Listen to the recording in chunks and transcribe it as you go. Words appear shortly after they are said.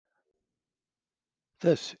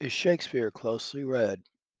This is Shakespeare Closely Read.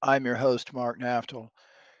 I'm your host, Mark Naftel.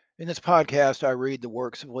 In this podcast, I read the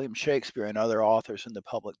works of William Shakespeare and other authors in the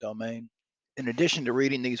public domain. In addition to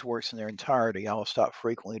reading these works in their entirety, I will stop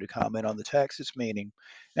frequently to comment on the text, its meaning,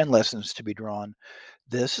 and lessons to be drawn.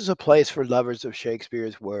 This is a place for lovers of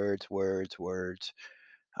Shakespeare's words.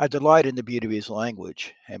 I delight in the beauty of his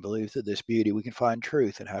language and believe through this beauty we can find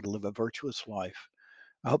truth and how to live a virtuous life.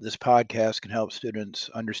 I hope this podcast can help students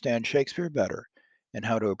understand Shakespeare better and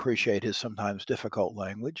how to appreciate his sometimes difficult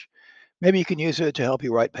language. Maybe you can use it to help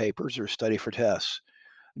you write papers or study for tests.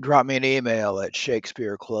 Drop me an email at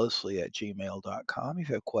shakespeareclosely@gmail.com if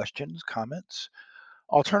you have questions, comments,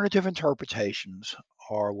 alternative interpretations,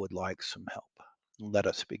 or would like some help. Let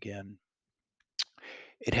us begin.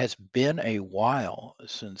 It has been a while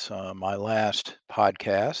since my last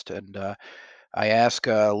podcast, and I ask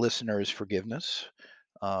listeners' forgiveness.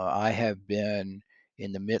 I have been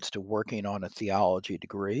in the midst of working on a theology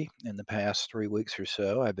degree. In the past 3 weeks or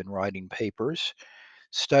so, I've been writing papers,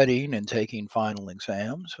 studying, and taking final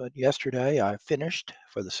exams. But yesterday, I finished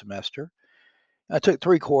for the semester. I took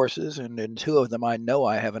three courses, and in two of them, I know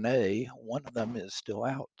I have an A. One of them is still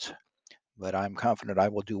out, but I'm confident I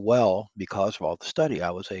will do well because of all the study I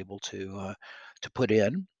was able to put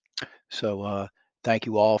in. So, thank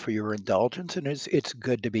you all for your indulgence, and it's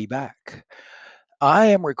good to be back. I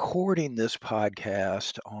am recording this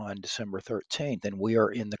podcast on December 13th, and we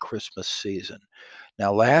are in the Christmas season.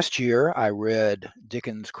 Now, last year I read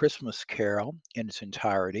Dickens' Christmas Carol in its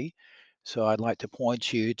entirety. So I'd like to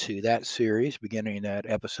point you to that series beginning at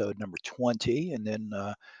episode number 20, and then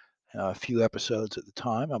a few episodes at the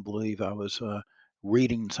time. I believe I was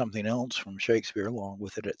reading something else from Shakespeare along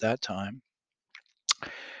with it at that time.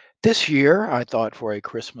 This year, I thought for a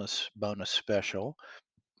Christmas bonus special,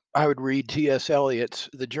 I would read T.S. Eliot's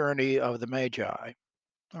The Journey of the Magi,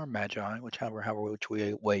 or Magi, which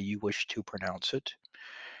way you wish to pronounce it.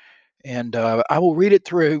 And I will read it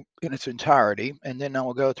through in its entirety, and then I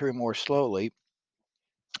will go through more slowly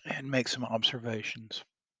and make some observations.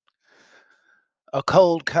 A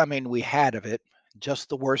cold coming we had of it, just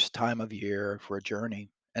the worst time of year for a journey,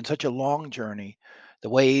 and such a long journey, the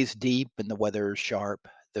ways deep and the weather sharp,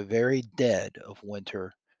 the very dead of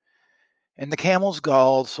winter. And the camels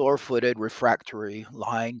galled, sore footed, refractory,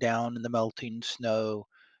 lying down in the melting snow.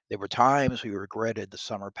 There were times we regretted the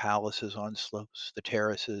summer palaces on slopes, the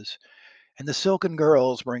terraces, and the silken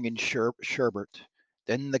girls bringing sherbet.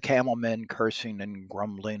 Then the camel men cursing and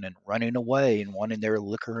grumbling and running away and wanting their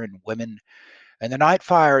liquor and women, and the night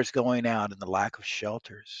fires going out and the lack of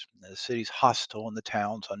shelters, and the cities hostile and the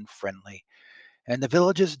towns unfriendly, and the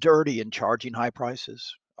villages dirty and charging high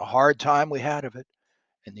prices. A hard time we had of it.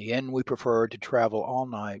 In the end, we preferred to travel all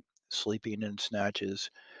night, sleeping in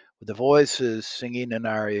snatches, with the voices singing in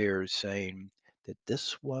our ears, saying that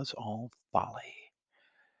this was all folly.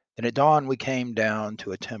 Then at dawn, we came down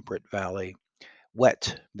to a temperate valley,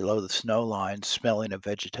 wet below the snow line, smelling of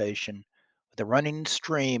vegetation, with a running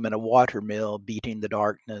stream and a water mill beating the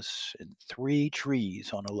darkness, and three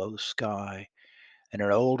trees on a low sky, and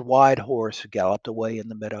an old white horse galloped away in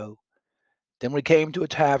the meadow. Then we came to a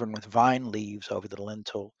tavern with vine leaves over the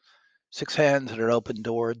lintel, six hands at an open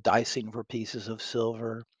door, dicing for pieces of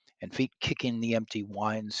silver, and feet kicking the empty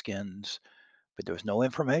wineskins. But there was no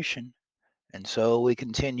information. And so we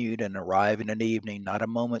continued and arriving at evening, not a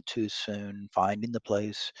moment too soon, finding the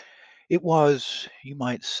place. It was, you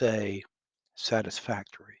might say,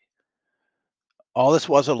 satisfactory. All this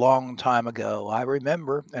was a long time ago, I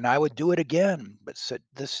remember, and I would do it again, but set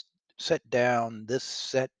down,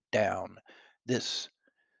 this.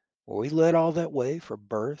 Were we led all that way for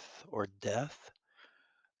birth or death?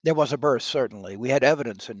 There was a birth, certainly. We had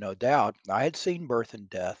evidence, and no doubt. I had seen birth and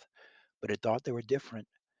death, but had thought they were different.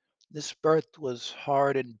 This birth was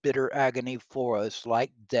hard and bitter agony for us,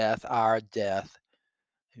 like death, our death.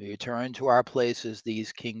 We returned to our places,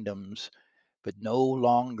 these kingdoms, but no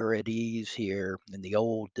longer at ease here in the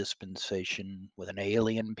old dispensation, with an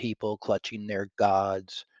alien people clutching their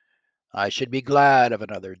gods. I should be glad of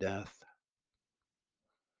another death.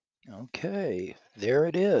 Okay, there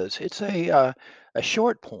it is. It's a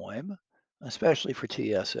short poem, especially for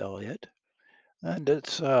T.S. Eliot. And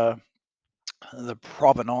it's the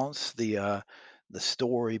provenance, the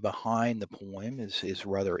story behind the poem is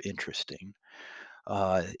rather interesting.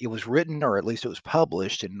 It was written, or at least it was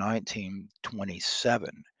published, in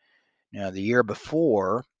 1927. Now, the year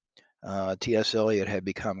before, T.S. Eliot had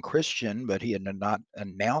become Christian, but he had not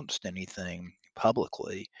announced anything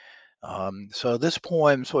publicly. So this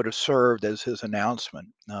poem sort of served as his announcement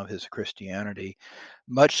of his Christianity,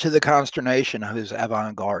 much to the consternation of his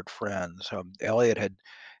avant-garde friends. Eliot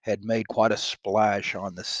had made quite a splash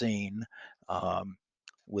on the scene um,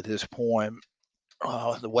 with his poem,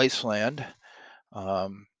 "The Wasteland,"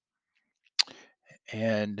 um,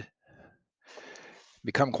 and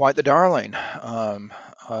become quite the darling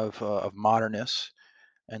of modernists.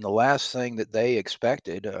 And the last thing that they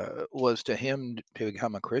expected was to him to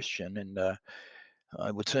become a Christian, and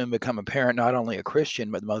would soon become apparent not only a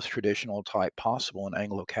Christian, but the most traditional type possible, an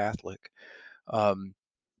Anglo Catholic. Um,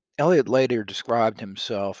 Eliot later described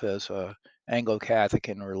himself as a Anglo Catholic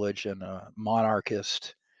in religion, a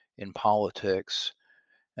monarchist in politics,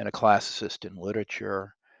 and a classicist in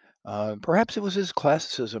literature. Perhaps it was his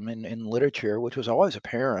classicism in literature, which was always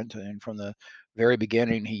apparent, and from the very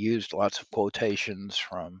beginning, he used lots of quotations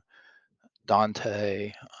from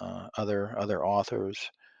Dante, other authors.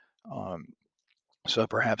 Um, so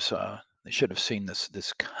perhaps they should have seen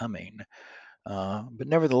this coming. But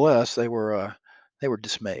nevertheless, they were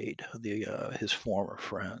dismayed. The his former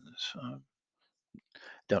friends.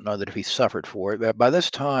 Don't know that if he suffered for it, but by this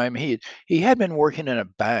time he had been working in a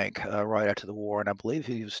bank right after the war, and I believe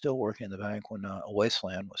he was still working in the bank when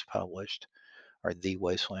Wasteland was published, or The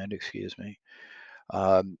Wasteland, excuse me.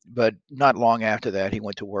 But not long after that, he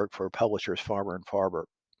went to work for publishers Farber and Farber.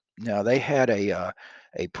 Now they had a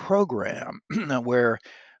program where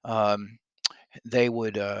um, they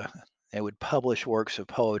would uh, they would publish works of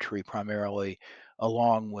poetry primarily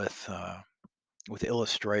along with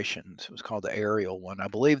illustrations. It was called the Ariel one. I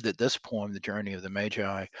believe that this poem, "The Journey of the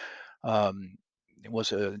Magi," um,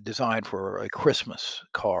 was designed for a Christmas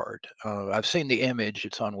card. I've seen the image;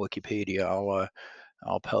 it's on Wikipedia.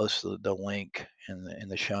 I'll post the link in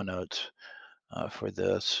the show notes for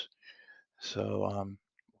this. So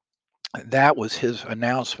that was his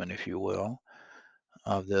announcement, if you will,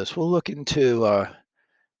 of this. We'll look into a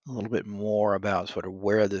little bit more about sort of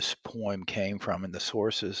where this poem came from and the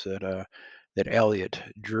sources that Eliot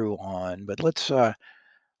drew on. But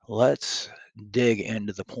let's dig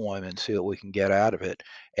into the poem and see what we can get out of it.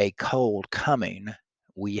 A cold coming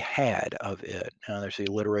we had of it. Now there's the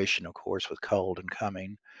alliteration, of course, with cold and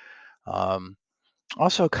coming. Um,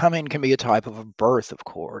 Also, coming can be a type of a birth, of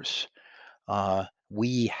course.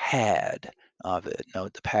 We had of it.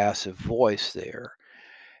 Note the passive voice there.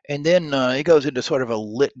 And then it goes into sort of a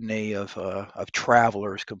litany of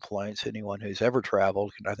travelers' complaints. Anyone who's ever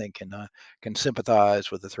traveled, can, I think, can sympathize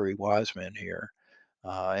with the three wise men here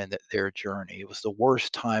and their journey. It was the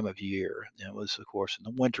worst time of year. It was, of course, in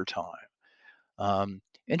the winter time.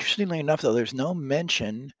 Interestingly enough, though, there's no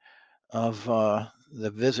mention of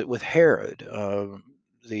the visit with Herod.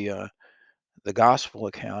 The uh, the gospel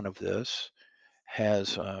account of this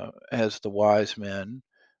has the wise men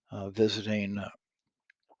visiting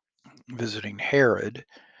Herod.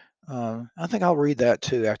 I think I'll read that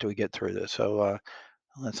too after we get through this. So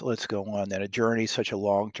let's go on. Then a journey, such a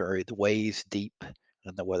long journey, the ways deep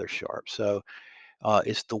and the weather sharp. So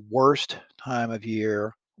it's the worst time of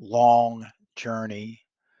year, long journey,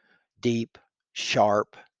 deep,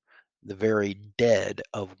 sharp, the very dead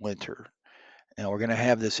of winter. And we're going to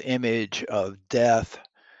have this image of death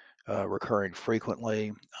recurring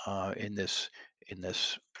frequently in this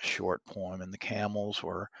short poem. And the camels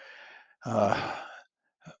uh,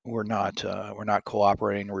 were not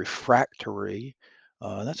cooperating. Refractory.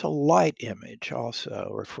 That's a light image, also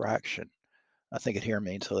refraction. I think it here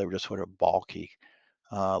means so they were just sort of bulky,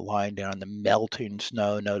 lying down in the melting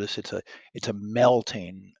snow. Notice it's a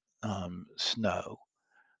melting snow.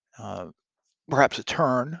 Uh, Perhaps a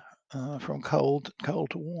turn from cold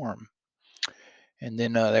to warm. And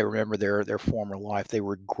then they remember their former life. They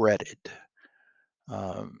regretted.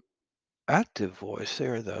 Um, Active voice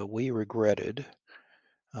there, though. We regretted.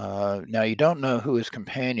 Now, you don't know who his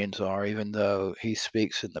companions are, even though he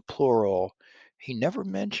speaks in the plural. He never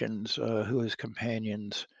mentions who his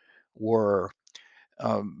companions were.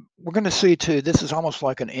 We're going to see, too, this is almost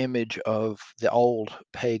like an image of the old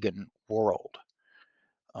pagan world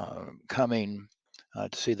coming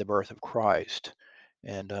to see the birth of Christ.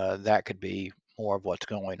 And that could be more of what's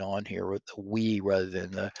going on here with the we rather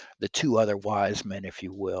than the two other wise men, if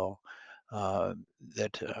you will. Uh,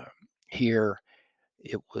 that here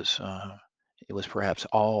it was perhaps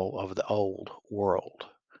all of the old world.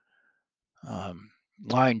 Um,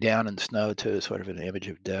 Lying down in the snow too is sort of an image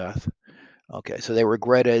of death. Okay, so they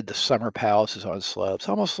regretted the summer palaces on slopes,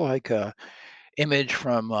 almost like a image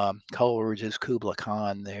from Coleridge's Kubla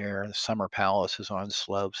Khan there, the summer palaces on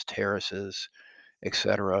slopes, terraces,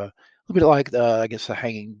 etc. A little bit like I guess the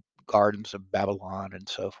Hanging Gardens of Babylon and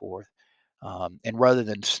so forth. And rather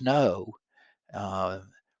than snow uh,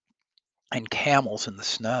 and camels in the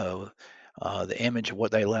snow, the image of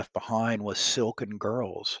what they left behind was silken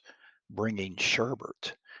girls bringing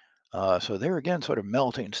sherbet. So there again, sort of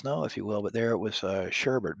melting snow, if you will, but there it was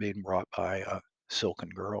sherbet being brought by silken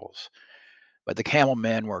girls. But the camel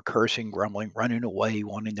men were cursing, grumbling, running away,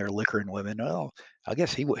 wanting their liquor and women. Well, I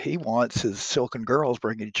guess he wants his silken girls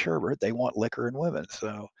bringing sherbet. They want liquor and women.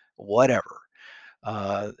 So whatever.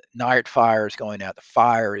 Night fire is going out. The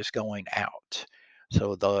fire is going out.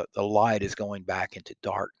 So the light is going back into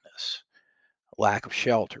darkness. Lack of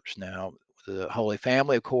shelters. Now, the Holy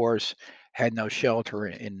Family, of course, had no shelter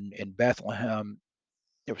in Bethlehem.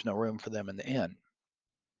 There was no room for them in the inn.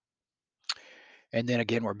 And then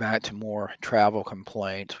again, we're back to more travel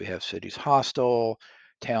complaints. We have cities hostile,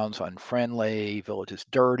 towns unfriendly, villages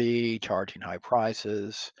dirty, charging high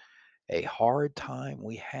prices. A hard time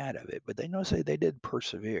we had of it, but they know say they did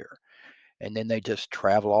persevere. And then they just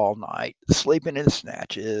travel all night, sleeping in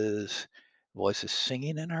snatches, voices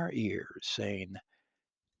singing in our ears, saying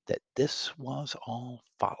that this was all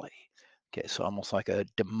folly. Okay, so almost like a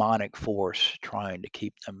demonic force trying to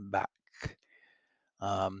keep them back.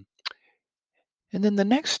 Um, and then the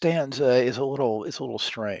next stanza is a little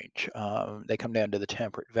strange. They come down to the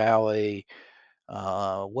temperate valley,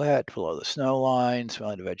 wet, below the snow line,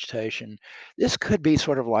 smelling the vegetation. This could be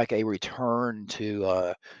sort of like a return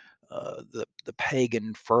to the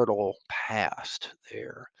pagan fertile past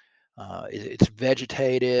there. It's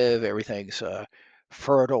vegetative, everything's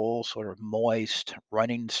fertile, sort of moist,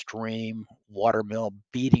 running stream, watermill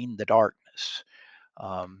beating the darkness.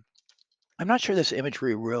 Um, I'm not sure this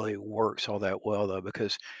imagery really works all that well, though,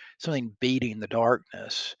 because something beating the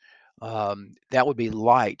darkness, that would be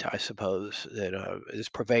light, I suppose, that is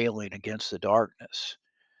prevailing against the darkness.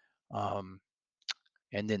 Um,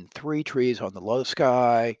 and then three trees on the low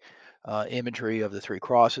sky, imagery of the three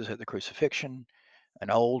crosses at the crucifixion. An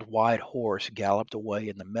old white horse galloped away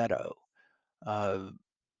in the meadow, uh,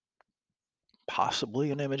 possibly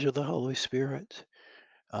an image of the Holy Spirit.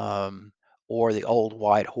 Um, or the old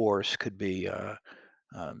white horse could be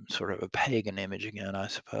sort of a pagan image again, I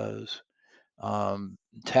suppose.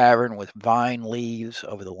 Tavern with vine leaves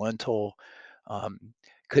over the lintel, um,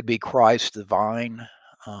 could be Christ the vine,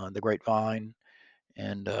 the great vine,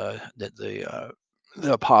 and that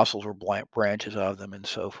the apostles were branches of them, and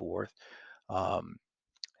so forth. Um,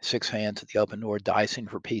 Six hands at the open door, dicing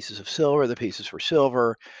for pieces of silver. The pieces for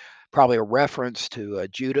silver, probably a reference to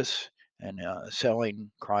Judas and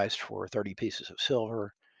selling Christ for 30 pieces of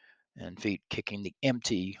silver, and feet kicking the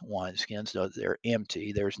empty wineskins. No, they're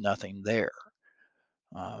empty. There's nothing there.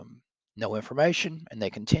 Um, no information, and they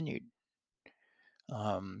continued.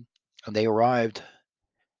 And they arrived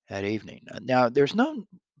at evening. Now, there's no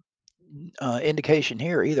indication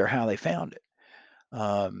here either how they found it.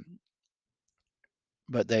 Um,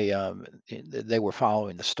 but they were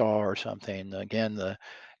following the star or something. Again, the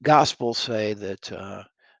Gospels say that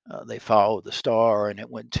they followed the star and it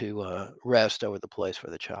went to rest over the place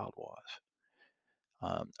where the child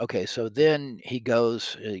was. Okay, so then he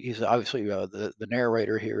goes. He's obviously the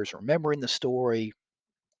narrator here is remembering the story.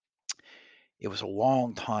 It was a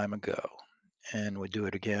long time ago, and we do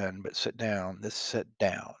it again. But sit down. This sit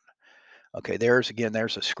down. Okay, there's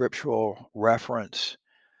a scriptural reference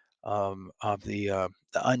of the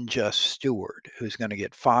unjust steward who's going to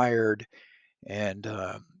get fired, and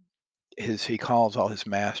his he calls all his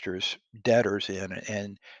masters debtors in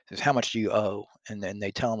and says, "How much do you owe?" And then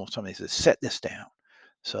they tell him something. He says, "Set this down."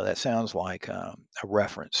 So that sounds like a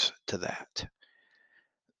reference to that.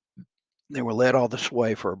 They were led all this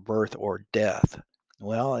way for a birth or death.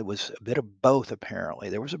 Well, it was a bit of both, apparently.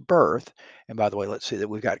 There was a birth. And by the way, let's see that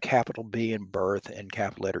we've got capital B in birth and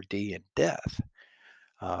capital letter D in death.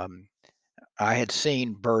 Um, I had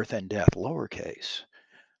seen birth and death lowercase,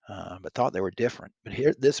 but thought they were different. But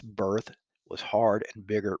here, this birth was hard and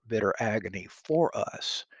bitter agony for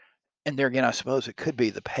us. And there again, I suppose it could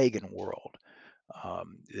be the pagan world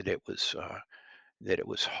that it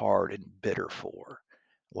was hard and bitter for,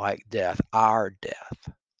 like death, our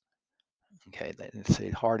death. Okay, let's see,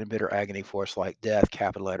 hard and bitter agony for us, like death,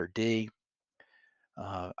 capital letter D,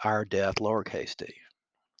 our death, lowercase d.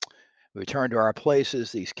 We return to our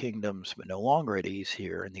places, these kingdoms, but no longer at ease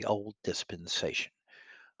here in the old dispensation.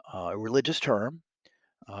 A religious term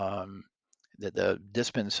um, that the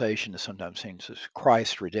dispensation is sometimes seen as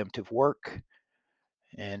Christ's redemptive work.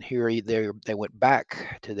 And here they went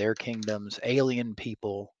back to their kingdoms, alien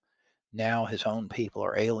people. Now his own people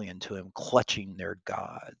are alien to him, clutching their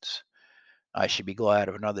gods. I should be glad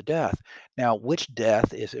of another death. Now, which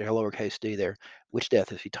death is there, lowercase d there? Which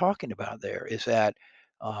death is he talking about there? Is that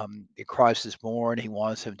Christ is born, he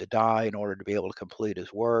wants him to die in order to be able to complete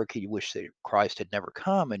his work. He wished that Christ had never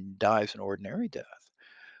come and dies an ordinary death.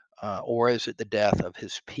 Or is it the death of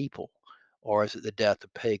his people? or is it the death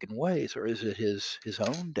of pagan ways, or is it his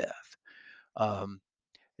own death? Um,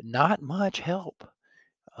 Not much help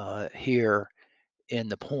here in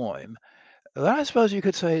the poem. But I suppose you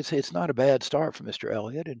could say it's not a bad start for Mr.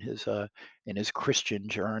 Eliot in his Christian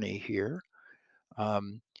journey here.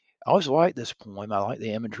 Um, I always like this poem. I like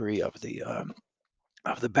the imagery of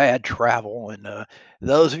the bad travel, and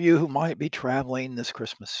those of you who might be traveling this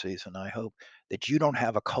Christmas season, I hope that you don't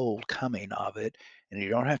have a cold coming of it, and you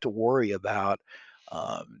don't have to worry about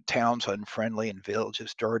towns unfriendly and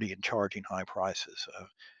villages dirty and charging high prices.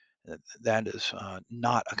 That is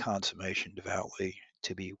not a consummation devoutly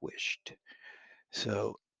to be wished.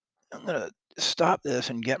 So I'm going to stop this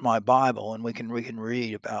and get my Bible, and we can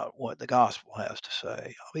read about what the gospel has to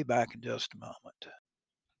say. I'll be back in just a moment.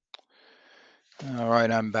 All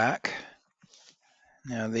right, I'm back.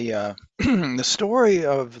 Now the story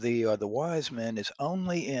of the wise men is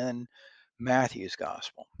only in Matthew's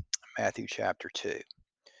gospel, Matthew chapter 2.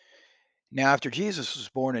 Now after Jesus was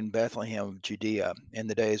born in Bethlehem of Judea in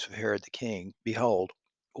the days of Herod the king, behold,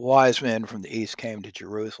 wise men from the east came to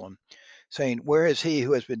Jerusalem, saying, "Where is he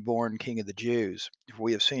who has been born King of the Jews? For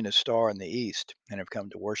we have seen his star in the east and have come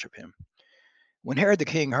to worship him." When Herod the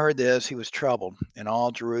king heard this, he was troubled, and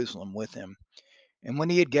all Jerusalem with him. And when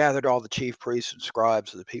he had gathered all the chief priests and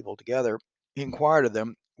scribes of the people together, he inquired of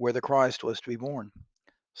them where the Christ was to be born.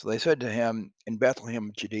 So they said to him, "In Bethlehem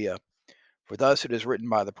of Judea, for thus it is written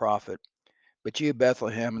by the prophet, but you,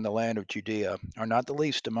 Bethlehem, in the land of Judea, are not the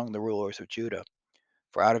least among the rulers of Judah.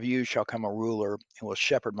 For out of you shall come a ruler who will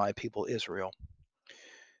shepherd my people Israel."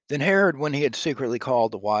 Then Herod, when he had secretly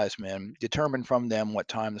called the wise men, determined from them what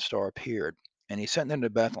time the star appeared. And he sent them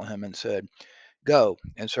to Bethlehem and said, "Go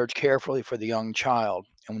and search carefully for the young child,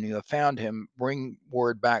 and when you have found him, bring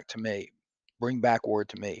back word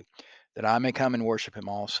to me, that I may come and worship him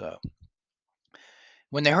also."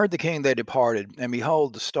 When they heard the king, they departed, and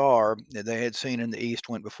behold, the star that they had seen in the east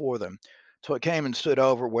went before them. So it came and stood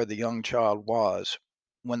over where the young child was.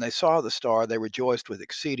 When they saw the star, they rejoiced with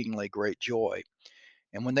exceedingly great joy.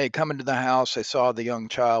 And when they had come into the house, they saw the young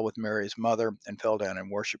child with Mary his mother, and fell down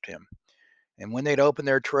and worshipped him. And when they had opened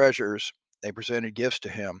their treasures, they presented gifts to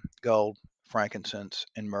him, gold, frankincense,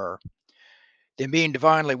 and myrrh. Then, being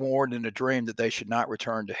divinely warned in a dream that they should not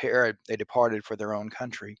return to Herod, they departed for their own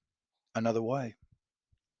country another way.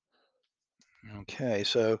 Okay,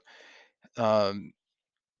 so um,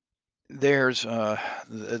 there's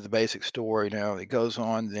the basic story. Now it goes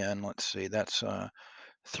on. Then let's see. That's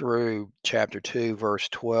through chapter 2, verse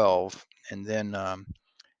 12, and then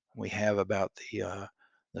we have about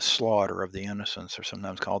the slaughter of the innocents, or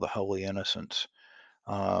sometimes called the holy innocents.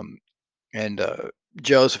 Um, and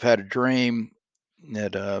Joseph had a dream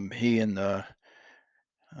that he and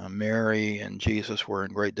Mary and Jesus were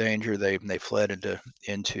in great danger. They fled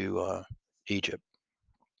into Egypt.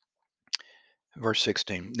 Verse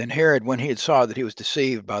 16. Then Herod, when he had saw that he was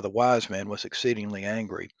deceived by the wise men, was exceedingly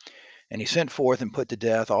angry, and he sent forth and put to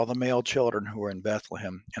death all the male children who were in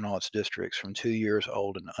Bethlehem and all its districts, from 2 years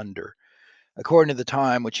old and under, according to the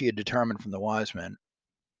time which he had determined from the wise men.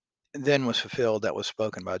 And then was fulfilled that was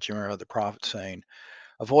spoken by Jeremiah the prophet, saying,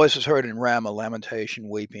 "A voice was heard in Ramah, lamentation,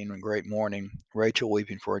 weeping, and great mourning, Rachel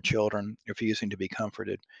weeping for her children, refusing to be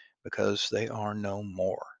comforted, because they are no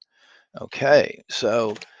more." Okay,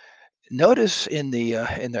 so notice in the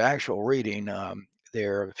actual reading,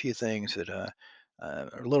 there are a few things that are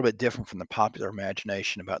a little bit different from the popular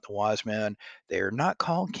imagination about the wise men. They are not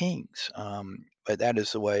called kings, but that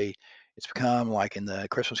is the way it's become. Like in the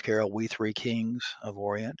Christmas Carol, "We Three Kings of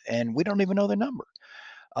Orient," and we don't even know their number.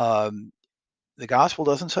 Um, the gospel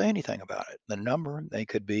doesn't say anything about it. The number, they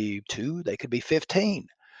could be two, they could be 15.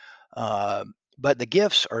 But the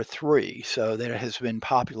gifts are three, so that has been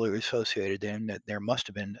popularly associated then that there must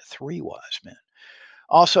have been three wise men.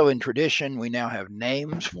 Also, in tradition, we now have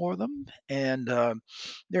names for them, and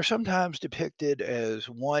they're sometimes depicted as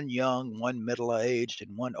one young, one middle aged,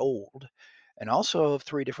 and one old, and also of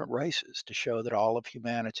three different races to show that all of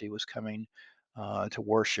humanity was coming to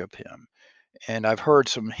worship him. And I've heard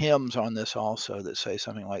some hymns on this also that say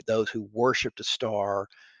something like, "Those who worshiped a star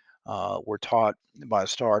were taught by a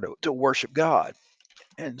star to worship God,"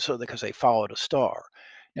 and so because they followed a star.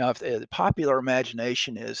 Now, if the popular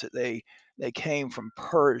imagination is that they came from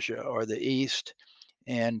Persia or the East,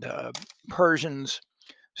 and Persians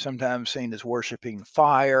sometimes seen as worshiping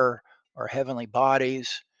fire or heavenly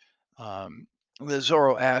bodies. Um, the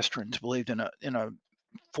Zoroastrians believed in a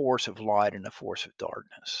force of light and a force of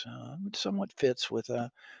darkness, which somewhat fits with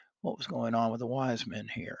what was going on with the wise men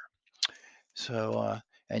here. So,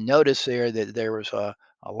 and notice there that there was a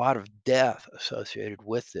lot of death associated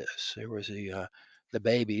with this. There was the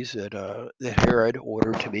babies that Herod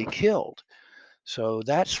ordered to be killed. So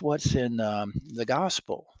that's what's in the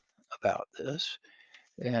gospel about this.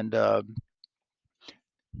 And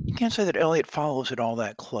you can't say that Eliot follows it all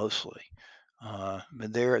that closely,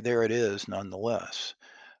 but there it is nonetheless.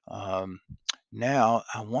 Um, Now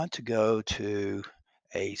I want to go to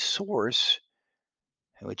a source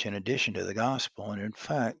which, in addition to the gospel, and in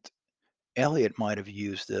fact, Eliot might have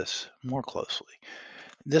used this more closely.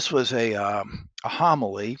 This was a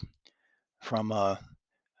homily from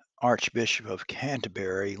Archbishop of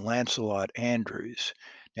Canterbury, Lancelot Andrewes.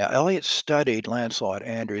 Now, Eliot studied Lancelot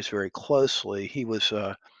Andrewes very closely. He was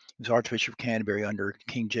Archbishop of Canterbury under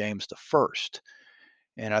King James the First,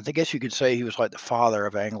 and I guess you could say he was like the father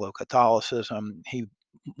of Anglo-Catholicism. He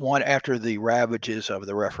one after the ravages of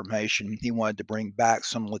the Reformation, he wanted to bring back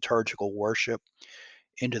some liturgical worship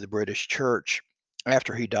into the British church.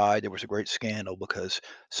 After he died, there was a great scandal because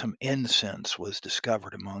some incense was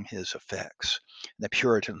discovered among his effects. The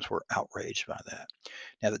Puritans were outraged by that.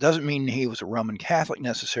 Now, that doesn't mean he was a Roman Catholic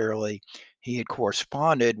necessarily. He had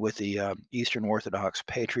corresponded with the Eastern Orthodox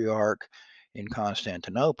Patriarch in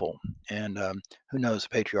Constantinople, and who knows, the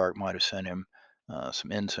Patriarch might have sent him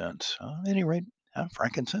some incense. At any rate,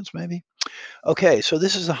 frankincense maybe. Okay, so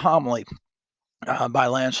this is a homily by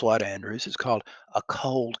Lancelot Andrewes. It's called A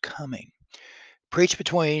Cold Coming, preached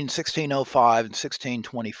between 1605 and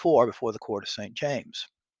 1624 before the court of St. James.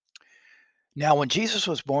 Now, when Jesus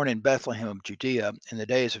was born in Bethlehem of Judea in the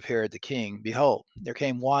days of Herod the king, behold, there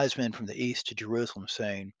came wise men from the east to Jerusalem,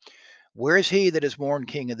 saying, where is he that is born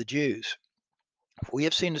King of the Jews? We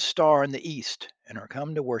have seen a star in the east and are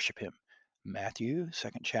come to worship him. Matthew,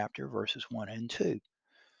 second chapter, verses 1 and 2.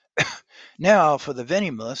 Now, for the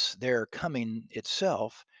Venemus, their coming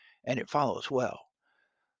itself, and it follows well.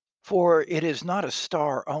 For it is not a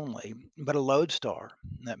star only, but a lodestar.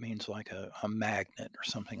 That means like a magnet or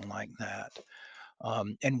something like that.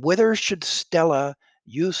 And whither should stella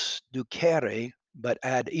jus ducere but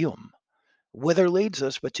ad eum? Whither leads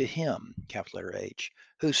us but to him, capital letter H,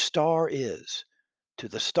 whose star is, to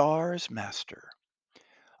the stars master.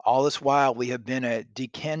 All this while we have been at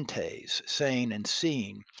decentes, saying and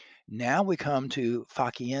seeing. Now we come to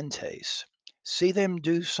facientes. See them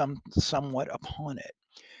do somewhat upon it.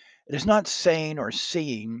 It is not saying or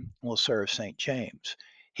seeing will serve St. James.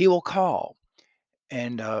 He will call,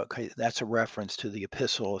 and okay, that's a reference to the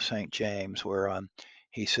Epistle of St. James, where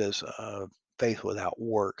he says, "Faith without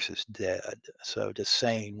works is dead." So just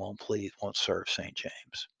saying won't serve St.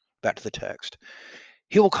 James. Back to the text.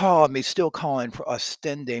 He will call, and he's still calling for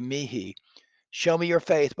ostende mihi. Show me your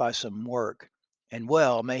faith by some work, and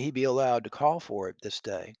well may he be allowed to call for it this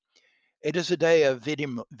day. It is a day of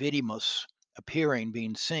vidimus, appearing,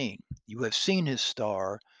 being seen. You have seen his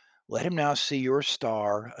star. Let him now see your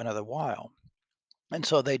star another while. And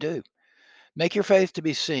so they do. Make your faith to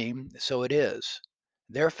be seen, so it is.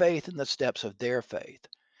 Their faith in the steps of their faith.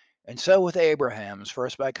 And so with Abraham's,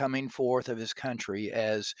 first by coming forth of his country,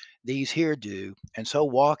 as these here do, and so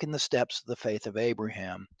walk in the steps of the faith of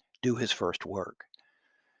Abraham, do his first work.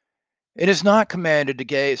 It is not commanded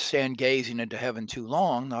to stand gazing into heaven too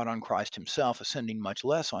long, not on Christ himself ascending, much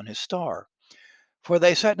less on his star. For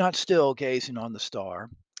they sat not still gazing on the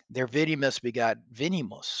star. Their vidimus begot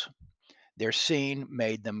venimus. Their seeing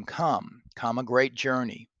made them come a great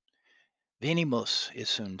journey. Venimus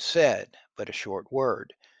is soon said, but a short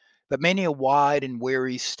word. But many a wide and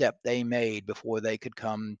weary step they made before they could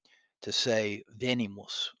come to say,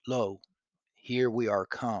 Venimus, lo, here we are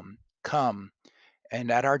come, and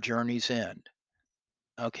at our journey's end.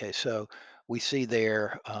 Okay, so we see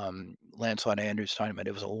there Lancelot Andrewes talking about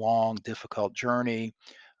it was a long, difficult journey.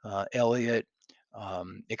 Eliot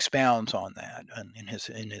expounds on that in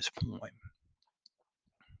his poem.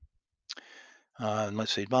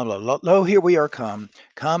 Let's see, blah, blah, blah. Lo, here we are come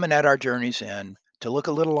and at our journey's end, to look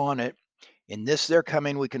a little on it. In this their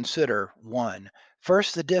coming we consider, one,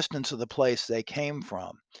 first the distance of the place they came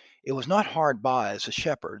from. It was not hard by as the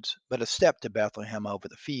shepherds, but a step to Bethlehem over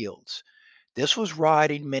the fields. This was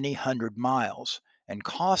riding many hundred miles, and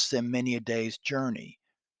cost them many a day's journey.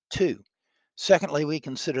 Two, secondly, we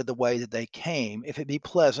consider the way that they came, if it be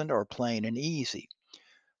pleasant or plain and easy.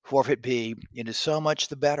 For if it be, it is so much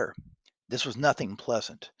the better. This was nothing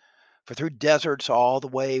pleasant. For through deserts all the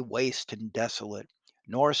way waste and desolate,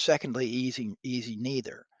 nor secondly easy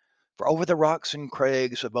neither. For over the rocks and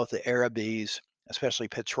crags of both the Arabes, especially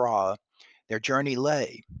Petra, their journey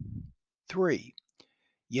lay. 3.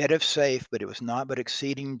 Yet if safe, but it was not but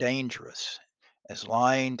exceeding dangerous, as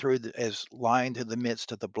lying through the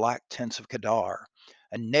midst of the black tents of Kedar,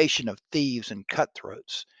 a nation of thieves and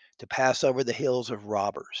cutthroats, to pass over the hills of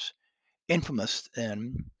robbers. infamous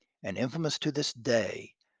then, and infamous to this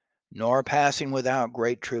day, nor passing without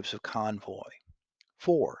great troops of convoy.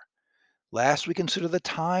 4. Last, we consider the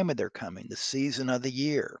time of their coming, the season of the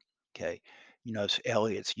year. Okay. You notice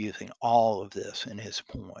Eliot's using all of this in his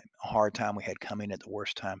poem. A hard time we had coming at the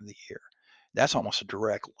worst time of the year. That's almost a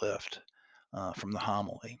direct lift from the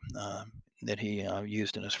homily that he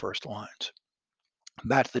used in his first lines.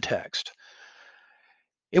 Back to the text.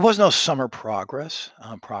 It was no summer progress.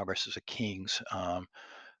 Progress is a king's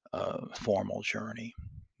formal journey.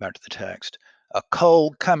 Back to the text. A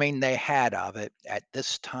cold coming they had of it at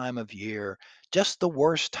this time of year, just the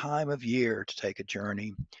worst time of year to take a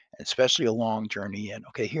journey, especially a long journey in.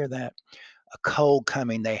 Okay, hear that? A cold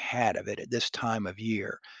coming they had of it at this time of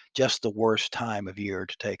year, just the worst time of year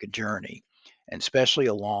to take a journey, and especially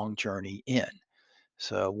a long journey in.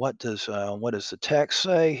 So what does the text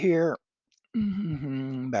say here?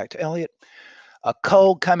 Back to Eliot. A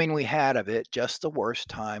cold coming we had of it, just the worst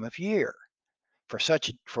time of year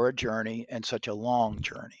for a journey and such a long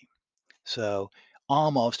journey. So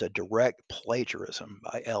almost a direct plagiarism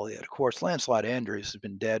by Eliot. Of course, Lancelot Andrewes has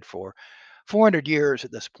been dead for 400 years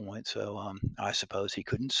at this point, so I suppose he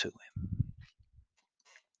couldn't sue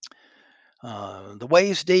him. The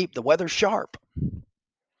way's deep, the weather sharp,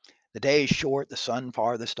 the day is short, the sun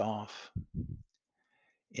farthest off.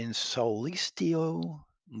 In solstitio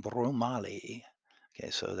brumali. Okay,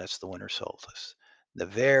 so that's the winter solstice. The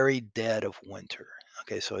very dead of winter.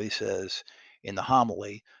 Okay, so he says in the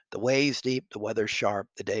homily, the way's deep, the weather's sharp,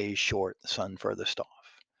 the day is short, the sun furthest off.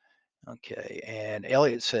 Okay, and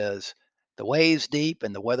Eliot says, the way's deep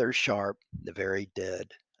and the weather's sharp, the very dead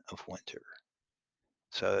of winter.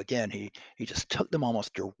 So again, he just took them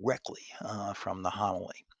almost directly from the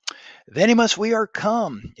homily. Venimus we are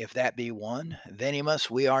come, if that be one. Venimus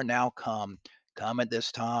we are now come. Come at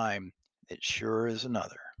this time, it sure is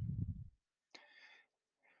another.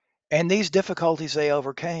 And these difficulties they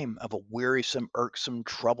overcame of a wearisome, irksome,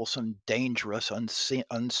 troublesome, dangerous,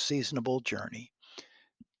 unseasonable journey.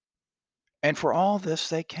 And for all this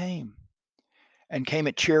they came, and came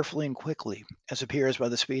it cheerfully and quickly, as appears by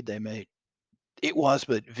the speed they made. It was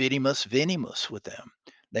but venimus, venimus with them.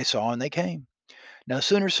 They saw and they came. No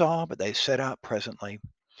sooner saw, but they set out presently.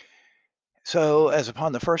 So, as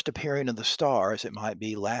upon the first appearing of the star, as it might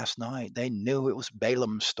be last night, they knew it was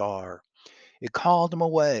Balaam's star. It called them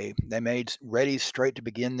away. They made ready straight to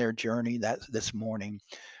begin their journey this morning,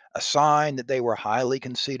 a sign that they were highly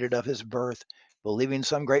conceited of his birth, believing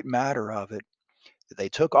some great matter of it, that they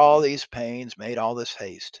took all these pains, made all this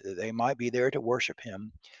haste, that they might be there to worship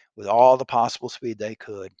him with all the possible speed they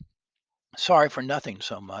could. Sorry for nothing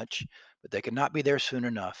so much, but they could not be there soon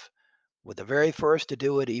enough. With the very first to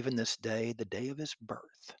do it, even this day, the day of his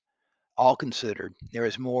birth. All considered, there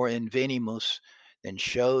is more in venimus than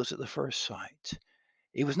shows at the first sight.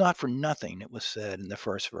 It was not for nothing, it was said in the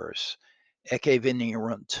first verse, Ecce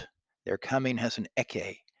venierunt. Their coming has an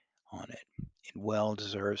ecce on it. It well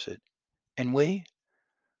deserves it. And we?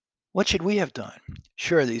 What should we have done?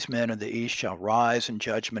 Sure, these men of the East shall rise in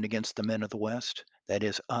judgment against the men of the West, that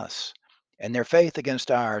is, us, and their faith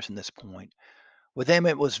against ours in this point. With them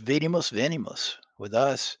it was venimus venimus. With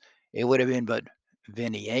us it would have been but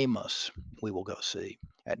veniemus. We will go see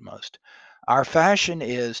at most. Our fashion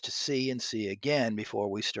is to see and see again before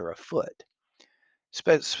we stir a foot.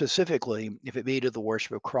 Specifically, if it be to the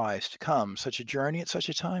worship of Christ, come such a journey at such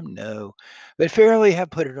a time? No, but fairly have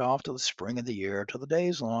put it off till the spring of the year, till the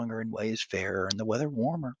days longer and ways fairer and the weather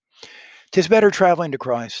warmer. 'Tis better traveling to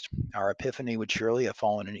Christ. Our Epiphany would surely have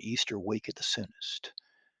fallen in Easter week at the soonest.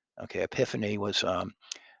 Okay, Epiphany was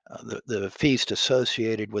the feast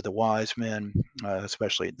associated with the wise men,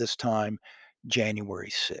 especially at this time, January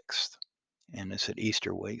 6th. And it's at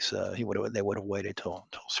Easter week, so they would have waited till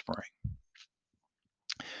spring.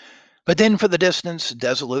 But then for the distance,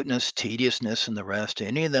 desolateness, tediousness, and the rest,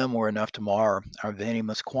 any of them were enough to mar our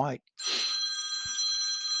venimus quite.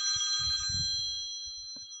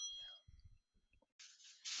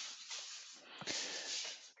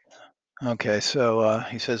 Okay, so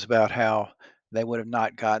he says about how they would have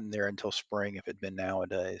not gotten there until spring if it had been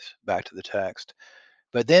nowadays. Back to the text.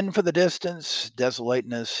 But then for the distance,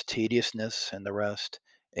 desolateness, tediousness, and the rest,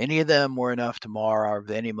 any of them were enough to mar our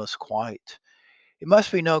venimus quite. It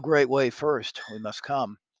must be no great way first, we must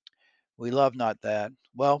come. We love not that.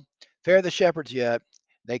 Well, fair the shepherds yet,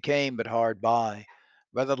 they came but hard by,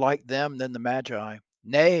 rather like them than the Magi.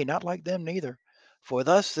 Nay, not like them neither. For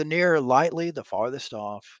thus the nearer lightly, the farthest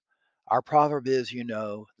off. Our proverb is, you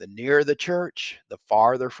know, the nearer the church, the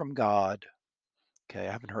farther from God. Okay,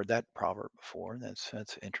 I haven't heard that proverb before.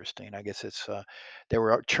 That's interesting. I guess it's there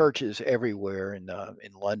were churches everywhere in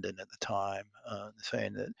London at the time,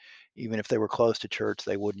 saying that even if they were close to church,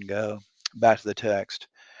 they wouldn't go. Back to the text.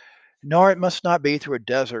 Nor it must not be through a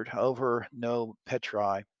desert over no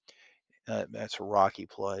Petri. That's a rocky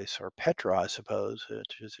place, or Petra, I suppose,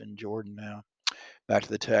 which is in Jordan now. Back to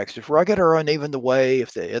the text. If rugged or uneven the way,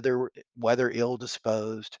 if the other weather ill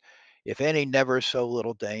disposed, if any never so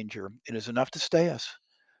little danger, it is enough to stay us.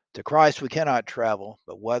 To Christ we cannot travel,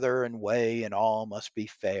 but weather and way and all must be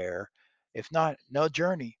fair. If not, no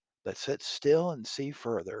journey, but sit still and see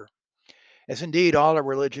further. As indeed all our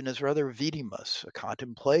religion is rather vedimus, a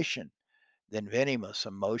contemplation, than venimus,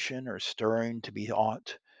 a motion or stirring to be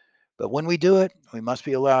aught. But when we do it, we must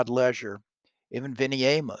be allowed leisure, even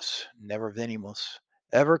veniemus, never venimus,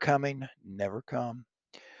 ever coming, never come.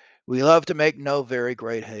 We love to make no very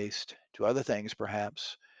great haste, to other things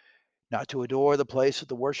perhaps, not to adore the place of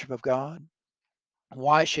the worship of God.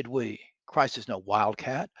 Why should we? Christ is no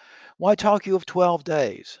wildcat. Why talk you of 12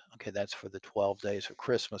 days? Okay, that's for the 12 days of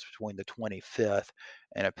Christmas between the 25th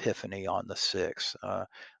and Epiphany on the 6th.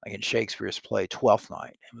 Like in Shakespeare's play, Twelfth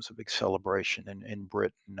Night, it was a big celebration in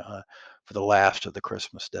Britain for the last of the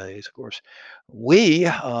Christmas days. Of course, we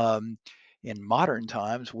in modern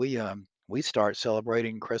times we start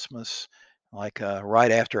celebrating Christmas like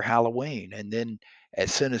right after Halloween, and then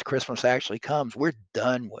as soon as Christmas actually comes, we're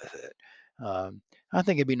done with it. Um, I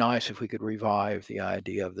think it'd be nice if we could revive the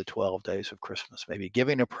idea of the 12 days of Christmas, maybe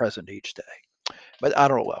giving a present each day. But I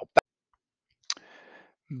don't know. Well,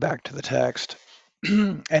 back to the text.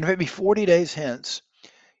 And if it be 40 days hence,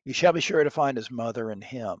 you shall be sure to find his mother and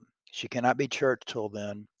him. She cannot be church till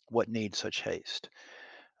then. What need such haste?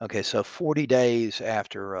 Okay, so 40 days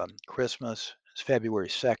after Christmas, it's February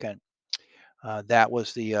 2nd. That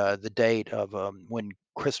was the date of when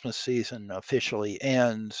Christmas season officially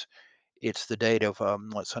ends. It's the date of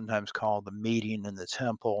what's sometimes called the meeting in the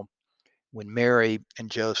temple when Mary and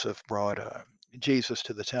Joseph brought Jesus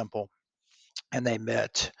to the temple, and they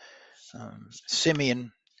met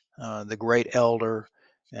Simeon, the great elder,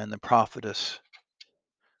 and the prophetess.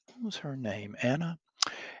 What was her name? Anna.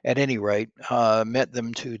 At any rate, met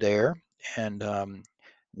them two there, and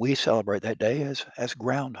we celebrate that day as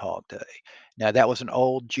Groundhog Day. Now that was an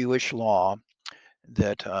old Jewish law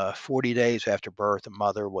that 40 days after birth, a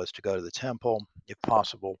mother was to go to the temple, if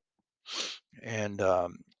possible, and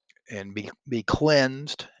be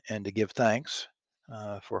cleansed and to give thanks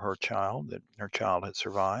for her child that her child had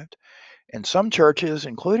survived. And some churches,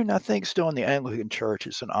 including I think still in the Anglican Church,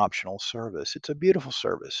 it's an optional service. It's a beautiful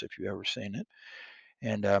service if you've ever seen it.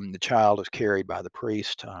 And the child is carried by the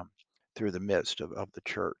priest through the midst of the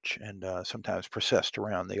church and sometimes processed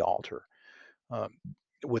around the altar um,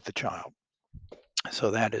 with the child.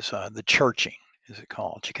 So that is the churching, is it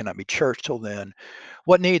called? She cannot be churched till then.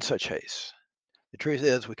 What needs such haste? The truth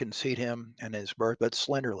is, we concede him and his birth but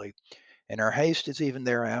slenderly, and our haste is even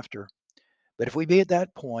thereafter. But if we be at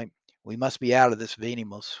that point, we must be out of this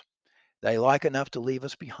venimus. They like enough to leave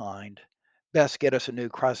us behind. Best get us a new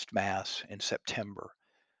Christ Mass in September.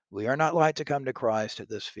 We are not like to come to Christ at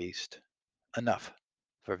this feast. Enough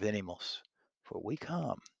for venimus, for we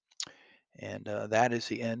come. And that is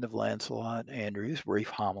the end of Lancelot Andrews' brief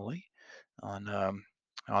homily on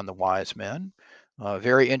the wise men.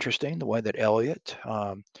 Very interesting the way that Eliot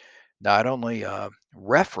not only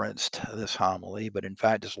referenced this homily, but in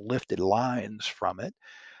fact just lifted lines from it.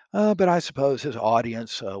 But I suppose his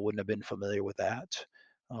audience wouldn't have been familiar with that.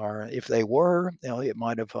 Or if they were, Eliot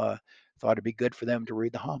might have thought it'd be good for them to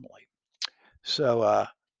read the homily. So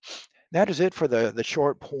that is it for the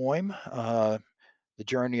short poem, The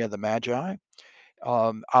Journey of the Magi.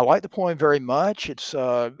 I like the poem very much. It's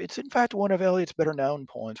in fact one of Eliot's better known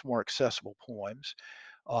poems, more accessible poems.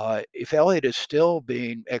 If Eliot is still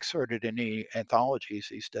being excerpted in any anthologies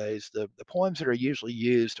these days, the poems that are usually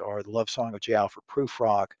used are The Love Song of J. Alfred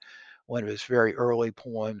Prufrock, one of his very early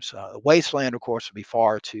poems. Wasteland, of course, would be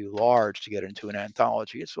far too large to get into an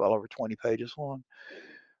anthology. It's well over 20 pages long.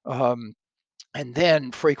 Um, and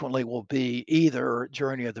then frequently will be either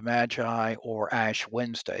Journey of the Magi or Ash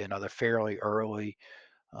Wednesday, another fairly early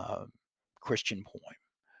uh, Christian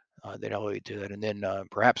poem that Eliot did. And then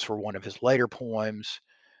perhaps for one of his later poems,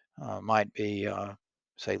 might be,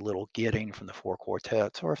 say, Little Gidding from the Four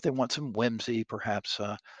Quartets, or if they want some whimsy, perhaps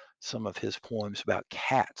some of his poems about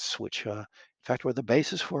cats, which, in fact, were the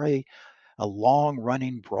basis for a long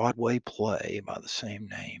running Broadway play by the same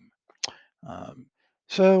name. Um,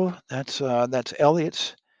 so that's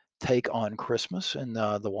Eliot's take on Christmas and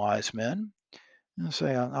the Wise Men.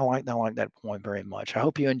 Say I like that point very much. I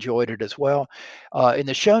hope you enjoyed it as well. In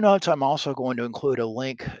the show notes, I'm also going to include a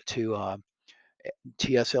link to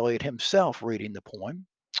T.S. Eliot himself reading the poem.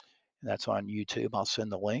 That's on YouTube. I'll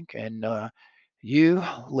send the link, and you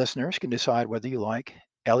listeners can decide whether you like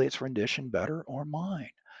Eliot's rendition better or mine.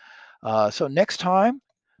 So next time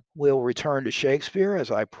we'll return to Shakespeare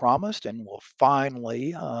as I promised, and we'll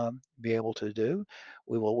finally be able to do.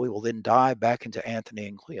 We will then dive back into Antony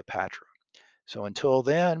and Cleopatra. So until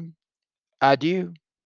then, adieu.